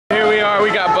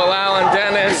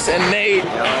Chris and Nate,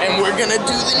 and we're gonna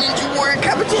do the Ninja Warrior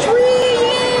competition.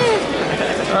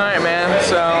 Alright, man,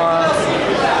 so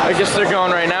I guess they're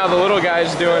going right now. The little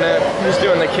guy's doing it. He's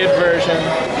doing the kid version.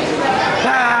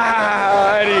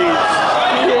 Ah, Eddie.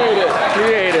 He ate it.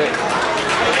 He ate it.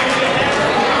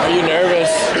 Are you nervous?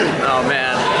 Oh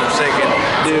man, I'm shaking.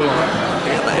 Dude.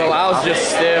 Bilal's just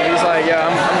stiff. He's like, yeah,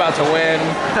 I'm about to win.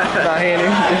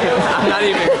 I'm not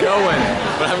even going,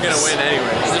 but I'm gonna win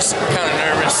anyway. Just kind of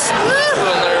nervous. A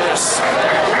little nervous.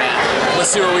 Man, let's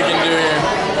see what we can do here.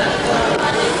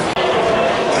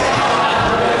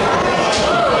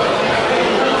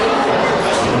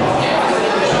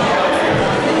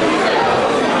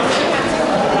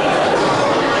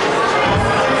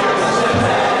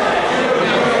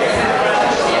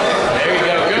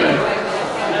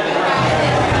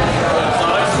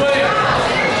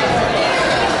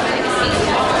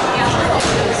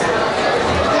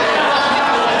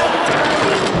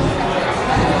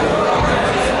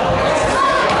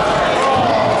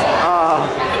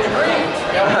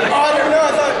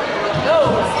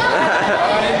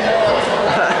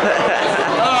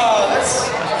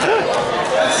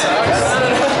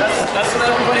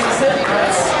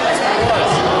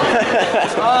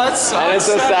 And it's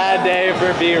a sad day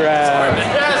for B-rad.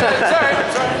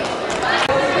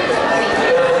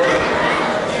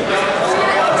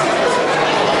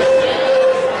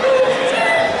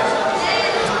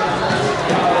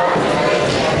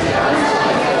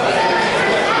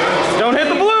 Don't hit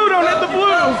the blue, don't hit the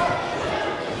blue.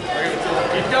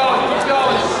 Keep going, keep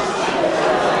going.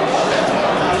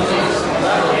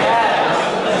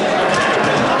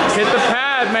 Hit the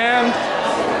pad, man.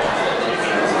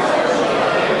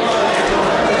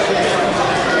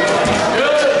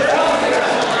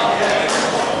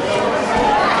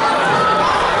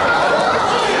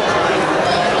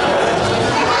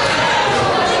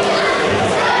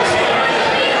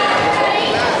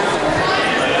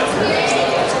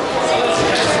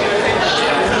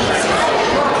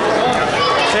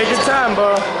 Take your time,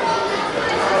 bro.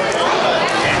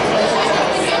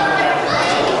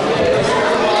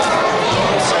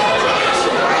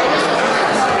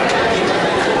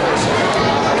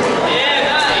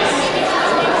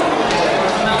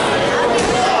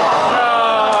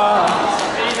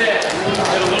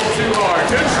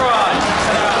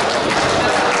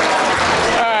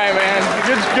 Alright, man.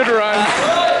 Good run.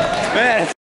 Man.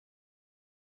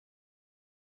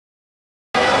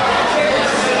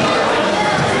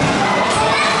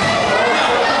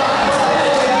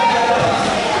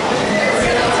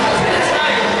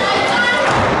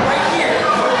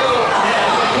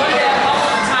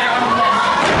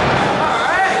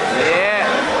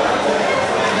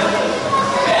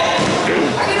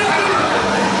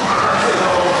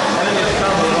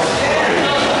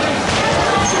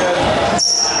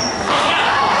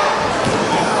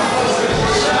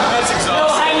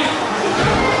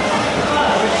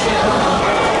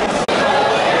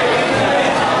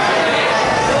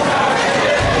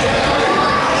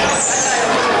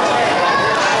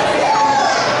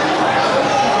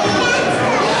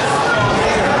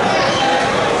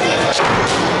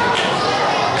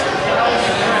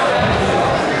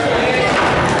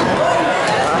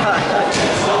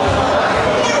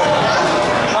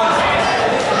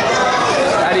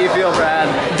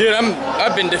 Dude,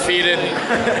 I've been defeated.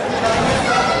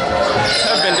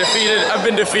 I've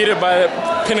been defeated by the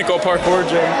Pinnacle Parkour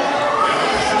gym.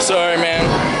 Sorry, man.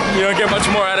 You don't get much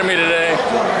more out of me today.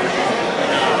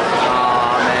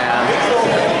 Aw, man.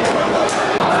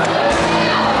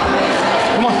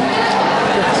 Come on.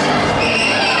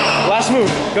 Last move.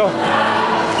 Go.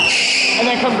 And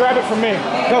then come grab it from me.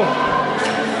 Go.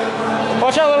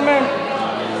 Watch out, little man.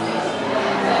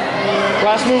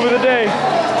 Last move of the day.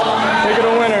 Make it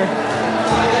a winner.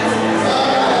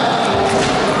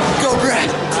 Go, Brad.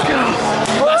 Go.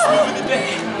 Last move of the day.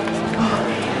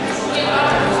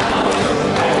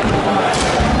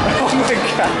 Oh my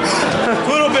God. A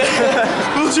little bit. A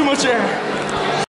little too much air.